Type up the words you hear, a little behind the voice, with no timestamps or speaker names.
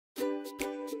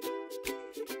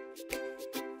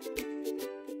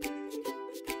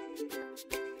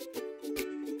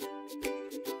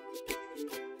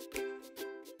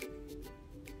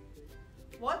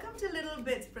to Little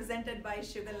Bits presented by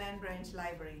Sugarland Branch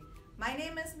Library. My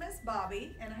name is Miss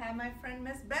Bobby and I have my friend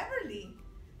Miss Beverly.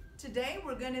 Today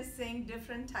we're going to sing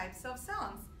different types of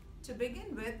songs. To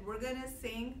begin with, we're going to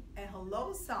sing a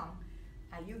hello song.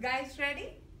 Are you guys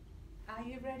ready? Are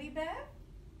you ready, Bev?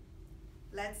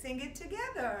 Let's sing it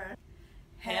together.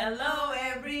 Hello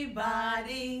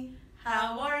everybody,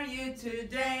 how are you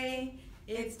today?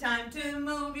 It's time to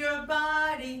move your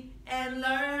body and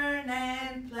learn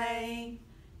and play.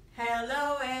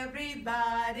 Hello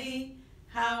everybody,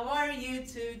 how are you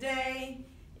today?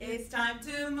 It's time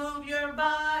to move your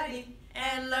body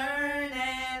and learn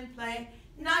and play.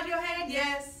 Nod your head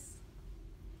yes,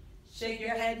 shake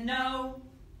your head no.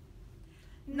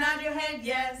 Nod your head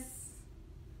yes,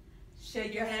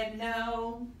 shake your head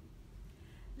no.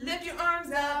 Lift your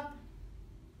arms up,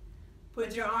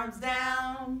 put your arms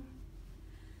down.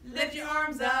 Lift your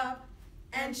arms up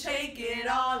and shake it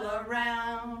all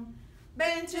around.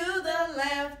 Bend to the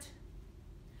left,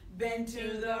 bend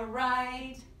to the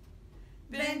right.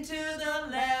 Bend to the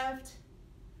left,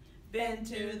 bend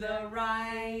to the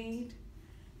right.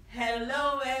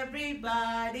 Hello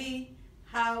everybody,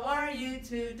 how are you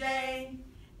today?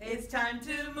 It's time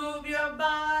to move your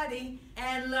body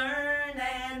and learn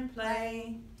and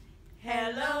play.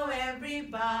 Hello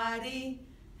everybody,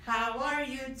 how are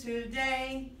you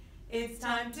today? It's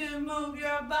time to move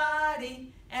your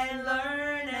body and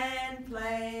learn and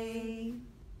play.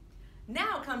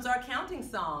 Now comes our counting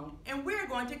song, and we're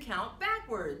going to count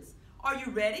backwards. Are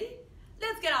you ready?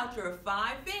 Let's get out your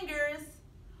 5 fingers.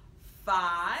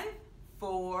 5,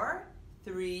 4,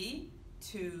 3,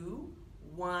 2,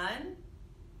 1.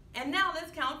 And now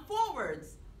let's count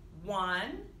forwards. 1,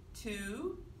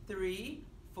 2, 3,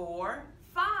 4,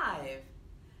 5.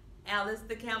 Alice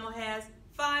the camel has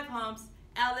 5 humps.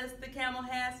 Alice the camel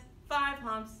has 5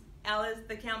 humps. Alice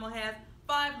the camel has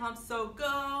 5 humps, so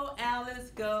go,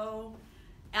 Alice, go.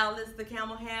 Alice the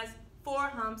camel has 4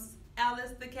 humps.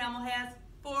 Alice the camel has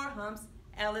 4 humps.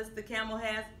 Alice the camel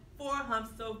has 4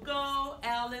 humps, so go,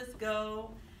 Alice,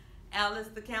 go. Alice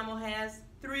the camel has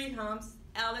 3 humps.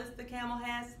 Alice the camel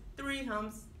has 3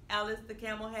 humps. Alice the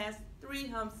camel has 3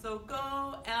 humps, so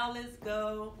go, Alice,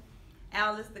 go.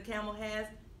 Alice the camel has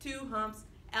 2 humps.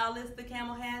 Alice the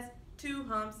camel has 2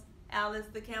 humps. Alice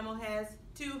the camel has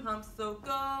 2 humps, so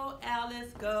go,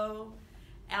 Alice, go.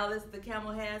 Alice the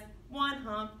camel has 1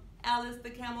 hump. Alice the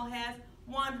camel has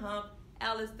 1 hump.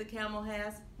 Alice the camel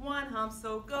has 1 hump,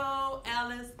 so go,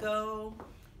 Alice, go.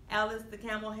 Alice the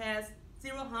camel has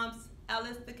 0 humps.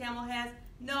 Alice the camel has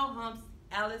no humps.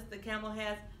 Alice the camel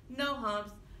has no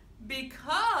humps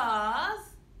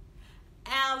because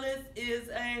Alice is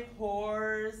a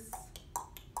horse.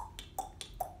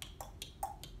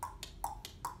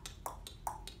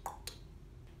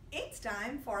 It's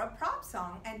time for a prop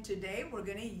song, and today we're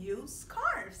going to use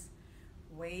scarves.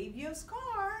 Wave your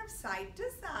scarf side to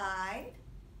side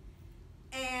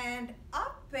and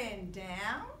up and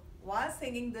down while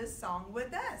singing this song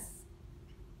with us.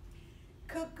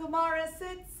 Kookaburra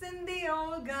sits in the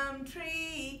old gum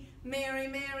tree, Mary,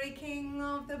 Mary, king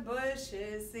of the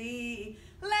bushes see.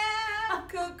 Laugh,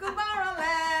 Kookaburra,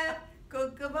 laugh,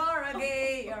 Kookaburra,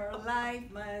 gay your life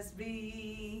must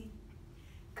be.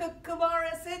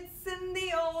 Kookaburra sits in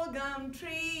the old gum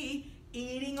tree,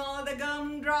 eating all the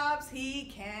gumdrops he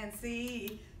can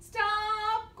see.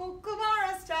 Stop,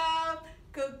 Kookaburra, stop,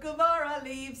 Kookaburra,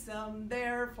 leave some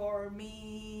there for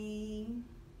me.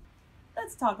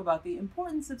 Let's talk about the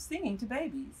importance of singing to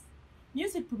babies.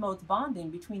 Music promotes bonding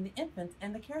between the infant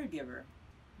and the caregiver.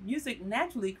 Music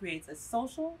naturally creates a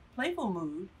social, playful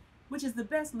mood, which is the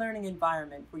best learning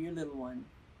environment for your little one.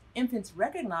 Infants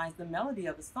recognize the melody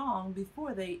of a song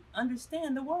before they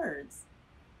understand the words.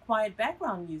 Quiet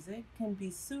background music can be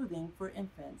soothing for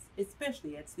infants,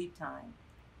 especially at sleep time.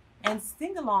 And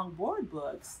sing-along board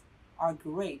books are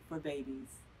great for babies.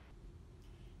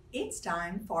 It's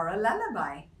time for a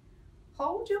lullaby.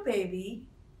 Hold your baby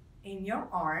in your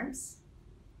arms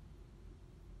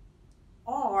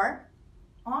or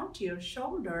onto your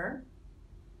shoulder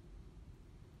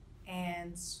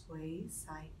and sway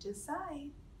side to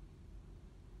side.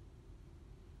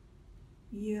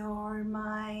 You're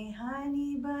my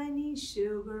honey bunny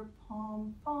sugar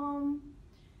pom-pom.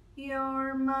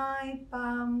 You're my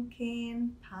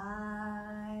pumpkin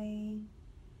pie.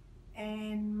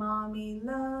 And mommy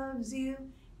loves you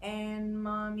and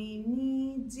mommy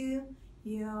needs you.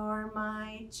 You're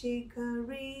my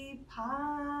chicory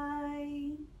pie.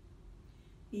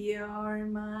 You're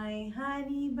my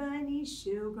honey bunny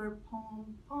sugar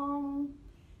pom-pom.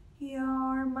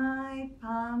 You're my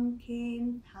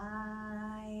pumpkin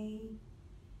pie.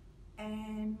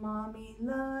 And mommy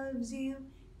loves you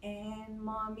and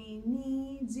mommy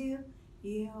needs you.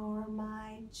 You're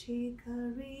my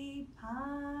chicory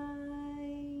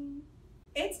pie.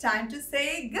 It's time to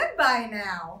say goodbye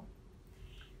now.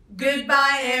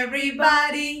 Goodbye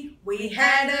everybody, we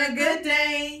had a good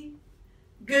day.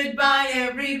 Goodbye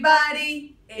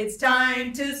everybody, it's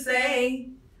time to say.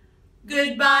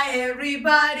 Goodbye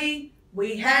everybody,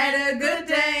 we had a good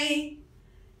day.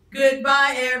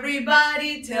 Goodbye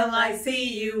everybody, till I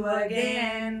see you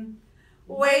again.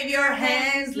 Wave your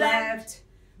hands left,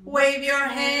 wave your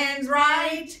hands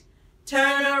right.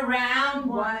 Turn around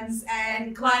once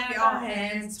and clap your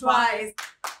hands twice.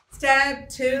 Step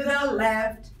to the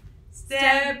left,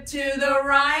 step to the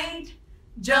right.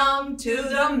 Jump to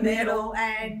the middle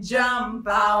and jump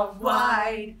out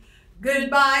wide.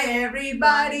 Goodbye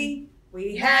everybody,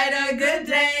 we had a good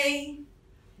day.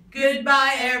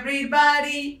 Goodbye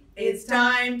everybody, it's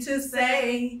time to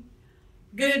say.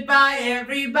 Goodbye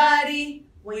everybody,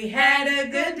 we had a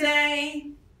good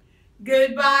day.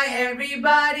 Goodbye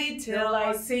everybody, till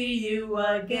I see you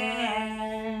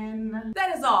again.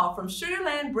 That is all from Sugar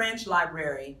Land Branch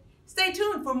Library. Stay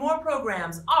tuned for more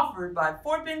programs offered by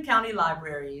Fort Bend County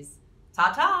Libraries.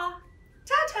 Ta-ta!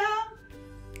 Ta-ta!